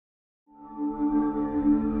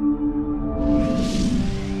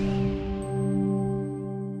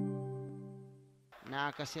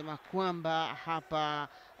akasema kwamba hapa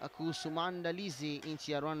kuhusu maandalizi,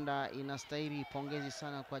 nchi ya Rwanda inastahili pongezi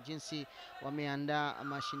sana kwa jinsi wameandaa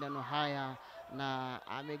mashindano haya, na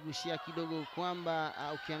amegusia kidogo kwamba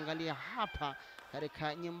ukiangalia hapa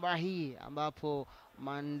katika nyumba hii ambapo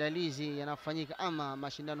maandalizi yanafanyika ama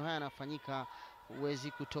mashindano haya yanafanyika,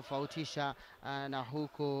 huwezi kutofautisha na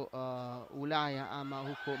huko Ulaya ama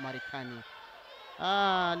huko Marekani.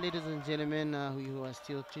 Ladies and gentlemen who are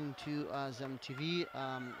still tuned to Zam TV,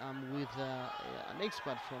 I'm with an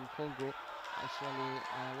expert from Congo. Actually,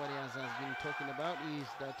 what he has been talking about is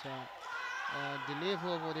that the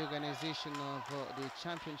level of the organization of the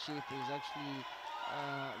championship is actually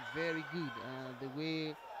very good. The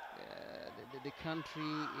way the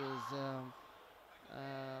country is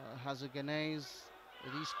has organized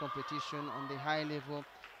this competition on the high level,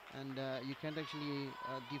 and you can't actually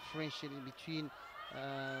differentiate between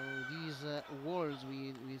these worlds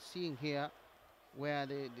we're seeing here, where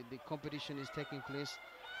the competition is taking place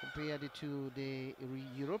compared to the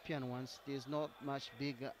European ones. There's not much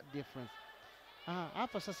big difference.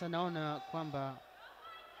 Hapa sasa naona kwamba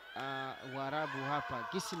Waarabu hapa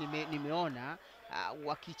gisi nimeona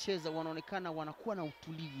wakicheza wanaonekana wanakuwa na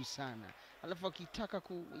utulivu sana, alafu wakitaka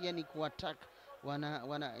yani kuattack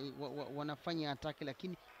wanafanya atake,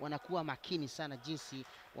 lakini wanakuwa makini sana jinsi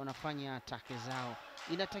wanafanya atake zao.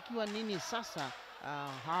 Inatakiwa nini sasa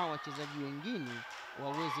hawa wachezaji wengine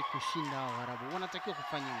waweze kushinda Waarabu? Wanatakiwa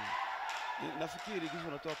kufanya nini? Nafikiri kitu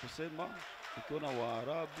wanatoka kusema, ukiona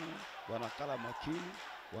Waarabu wanakala makini,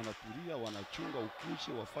 wanatulia, wanachunga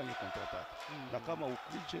ukuche wafanye counter attack. Na kama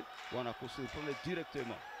ukuche wanakontrole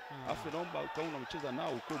directement. Afu naomba kama unamcheza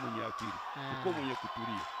nao uko mwenye akili, uko mwenye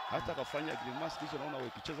kutulia. Hata kafanya grimace kisha naona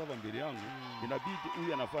wakicheza hapa mbele yangu, inabidi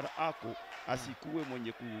huyu anafara ako asikuwe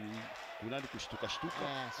mwenye kunani kushtuka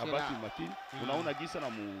abaki makini. Unaona gisa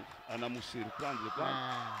anamusurprendre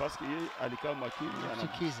parce que yeye alikaa makini,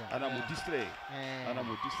 anamudistray.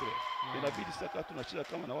 Inabidi sasa tunacheza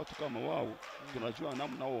kama na watu kama wao, tunajua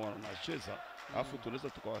namna wao wanacheza, afu tunaweza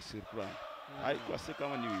tukawasurprendre. Haikuwa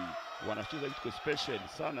kama ni wanacheza kitu special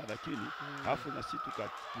sana, lakini afu na sisi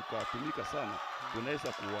tukatumika sana,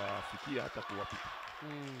 tunaweza kuwafikia hata kuwapita.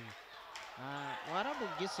 Waarabu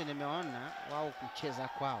gisi nimeona wao kucheza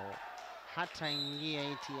kwao, hata ingia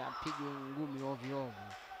eti apigwe ngumi ovyo ovyo,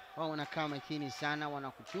 wao wanakaa makini sana,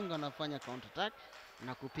 wanakuchunga, wanafanya counter attack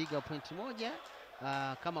na kupiga point moja.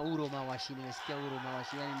 Kama Uro Mawashi, nimesikia Uro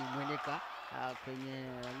Mawashi, yani ni mweleka kwenye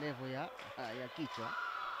level ya kichwa.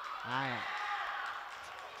 Haya,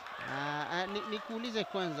 nikuulize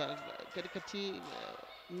kwanza, katika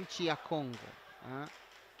nchi ya Kongo,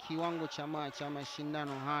 kiwango cha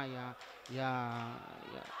mashindano haya ya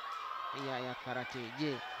karate,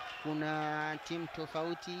 je, kuna timu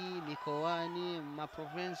tofauti mikoani,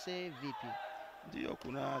 maprovince, vipi? Ndio,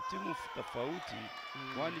 kuna timu tofauti,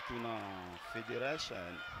 kwani tuna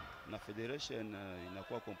federation, na federation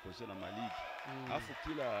inakuwa composed na maligi. Afu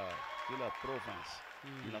kila province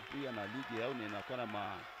inakuwa na ligi yao, na inakuwa na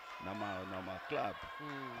club.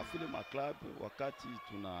 Afu ile club wakati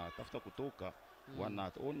tunatafuta kutoka,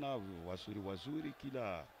 wanaona wazuri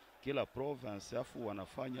kila province, afu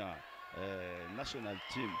wanafanya national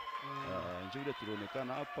team. Ndio ile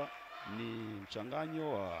tulionekana hapa ni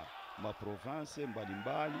mchanganyo wa maprovince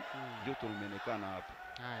mbalimbali, ndio tumeonekana hapa.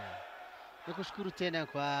 Haya, nikushukuru tena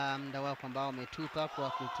kwa muda wako ambao umetupa kwa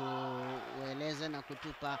kutueleza na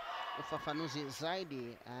kutupa ufafanuzi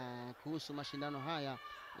zaidi kuhusu mashindano haya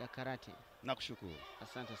ya karate. Nakushukuru.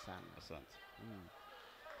 Asante sana. Asante.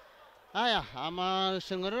 Haya,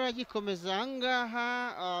 amashongorora gikomezanga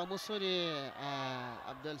umusore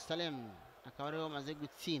Abdessalam akaba ariwe amaze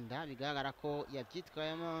gutsinda, bigaragara ko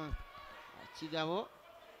yabyitwayemo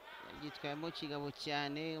kigabo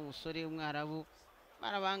cyane. Umusore w'Umwarabu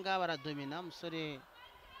barabanga baradomina, umusore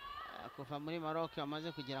kuva muri Morocco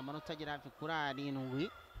amaze kugira amanota agira hafi kuri 7,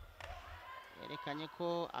 yerekanye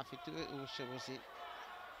ko afite ubushobozi.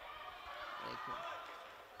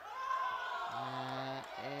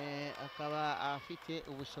 Akaba afite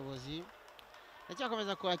ubushobozi.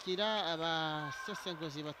 Ndacyakomeza kwakira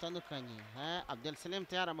abasesenguzi batandukanye. Abdessalam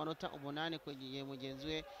tayari amanota 8 kugiye mugenzi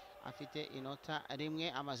we afite inota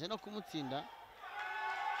 1, amaze no kumutsinda.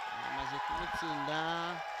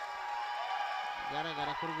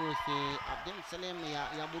 Garagara ko rwose Abdessalam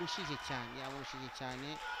yamurushije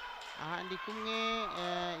cyane. Aha ndi kumwe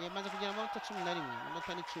yamaze kugira amanota 11,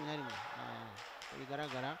 amanota 11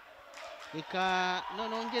 bigaragara. Reka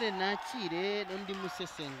nongere nakire n'undi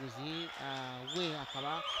musesenguzi we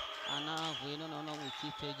akaba anavuye no mu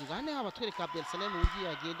ikipe y'igihugu. Hano abatwereka Abdessalam ugiye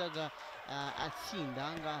agendaga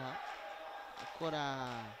atsinda ngaha akora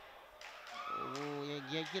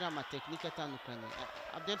yagiye agira amatekinike atandukanye.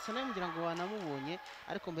 Abdessalam ngira ngo wanamubonye,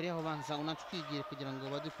 ariko mbere yaho banza unatwigire kugira ngo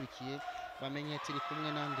badukurikiye bamenye turi kumwe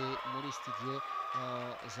nande muri studio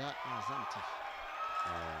za Azam TV.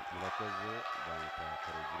 Murakoze banta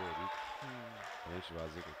Karugireri, benshi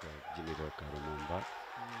bazi ku kabyiniro ka Rumumba.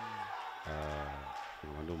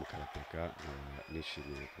 Ndi umukarateka,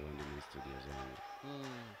 nishimiye kuba ndi muri studio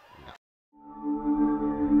zanyu.